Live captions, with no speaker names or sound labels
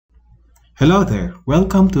Hello there,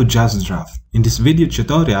 welcome to JAZDRAFT. In this video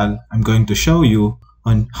tutorial, I'm going to show you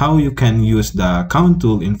on how you can use the count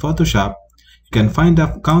tool in Photoshop. You can find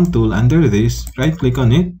the count tool under this, right click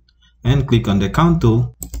on it and click on the count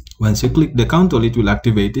tool. Once you click the count tool, it will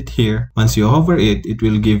activate it here. Once you hover it, it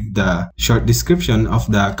will give the short description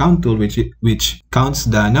of the count tool which counts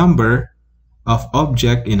the number of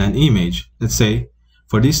object in an image. Let's say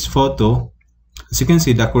for this photo, as you can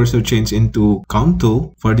see, the cursor changed into count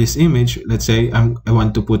tool. For this image, let's say I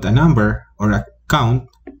want to put a number or a count.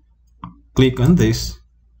 Click on this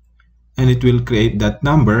and it will create that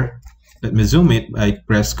number. Let me zoom it. I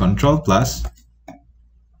press Ctrl plus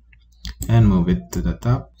and move it to the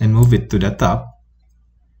top and move it to the top.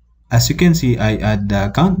 As you can see, I add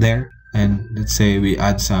the count there, and let's say we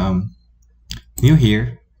add some new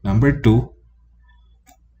here, number 2.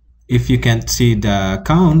 If you can't see the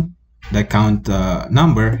count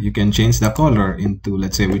number, you can change the color into,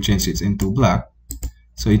 let's say we change it into black,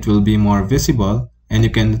 so it will be more visible. And you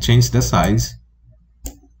can change the size,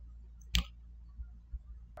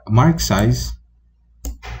 mark size.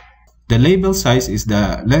 The label size is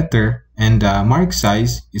the letter and the mark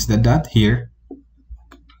size is the dot here.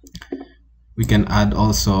 We can add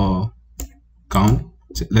also count.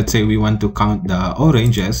 Let's say we want to count the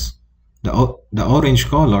oranges, the orange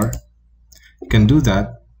color. You can do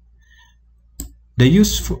that. The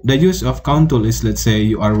use of count tool is, let's say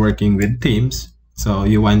you are working with teams, so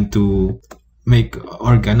you want to make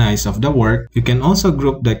organize of the work. You can also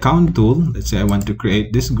group the count tool. Let's say I want to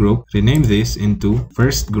create this group, rename this into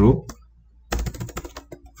first group.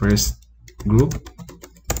 As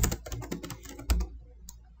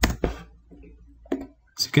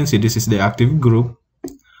you can see, this is the active group.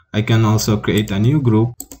 I can also create a new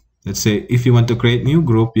group. Let's say if you want to create new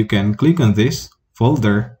group, you can click on this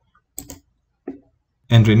folder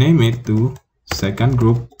and rename it to second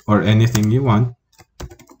group or anything you want,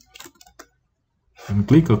 and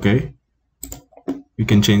click OK. We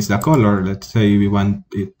can change the color. Let's say we want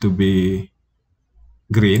it to be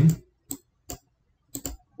green,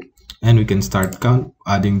 and we can start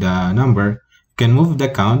adding the number. You can move the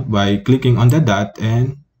count by clicking on the dot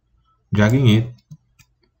and dragging it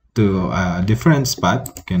to a different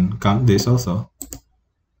spot. You can count this also,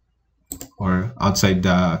 or outside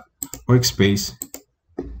the workspace.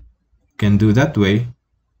 Can do that way.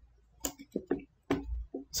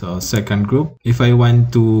 So second group, if I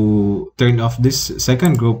want to turn off this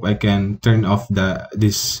second group, I can turn off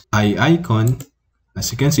this eye icon.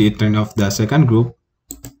 As you can see, it turned off the second group.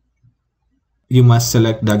 You must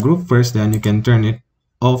select the group first, then you can turn it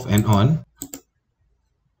off and on.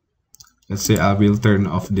 Let's say I will turn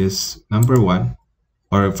off this number 1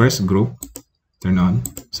 or first group, turn on.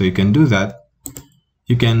 So you can do that.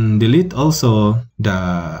 You can delete also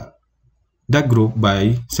the group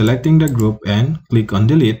by selecting the group and click on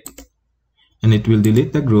delete, and it will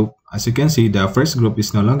delete the group. As you can see, the first group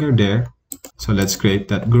is no longer there. So let's create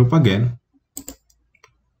that group again.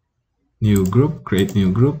 New group, create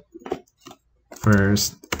new group,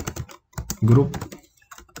 first group,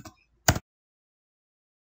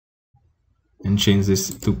 and change this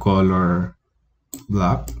to color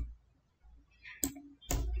black.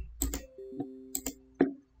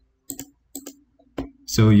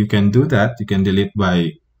 So you can do that. You can delete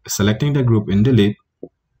by selecting the group and delete,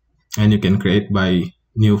 and you can create by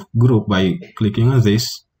new group by clicking on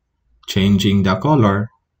this, changing the color,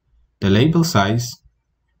 the label size,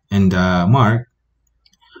 and the mark.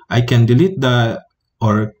 I can delete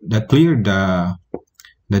clear the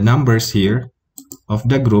numbers here of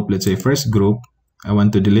the group. Let's say first group, I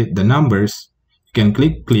want to delete the numbers. You can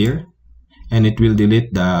click clear and it will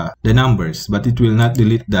delete the numbers, but it will not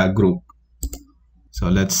delete the group. So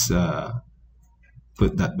let's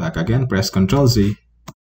put that back again, press Ctrl Z,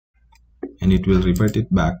 and it will revert it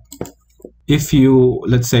back. If you,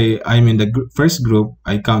 let's say I'm in the first group,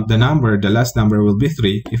 I count the number, the last number will be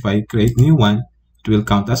 3. If I create new one, it will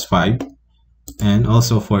count as 5. And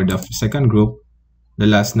also for the second group, the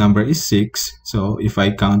last number is 6. So if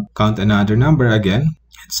I count another number again,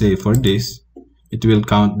 let's say for this, it will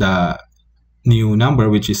count the new number,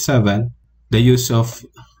 which is 7. The use of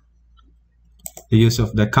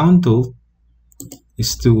the count tool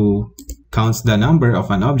is to count the number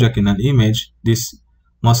of an object in an image. This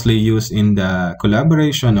mostly used in the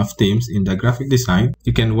collaboration of teams in the graphic design.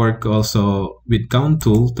 You can work also with count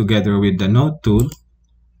tool together with the note tool,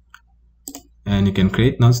 and you can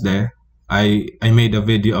create notes there. I made a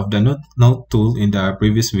video of the note tool in the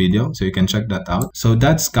previous video, so you can check that out. So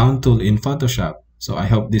that's count tool in Photoshop. So I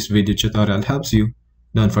hope this video tutorial helps you.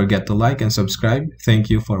 Don't forget to like and subscribe. Thank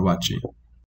you for watching.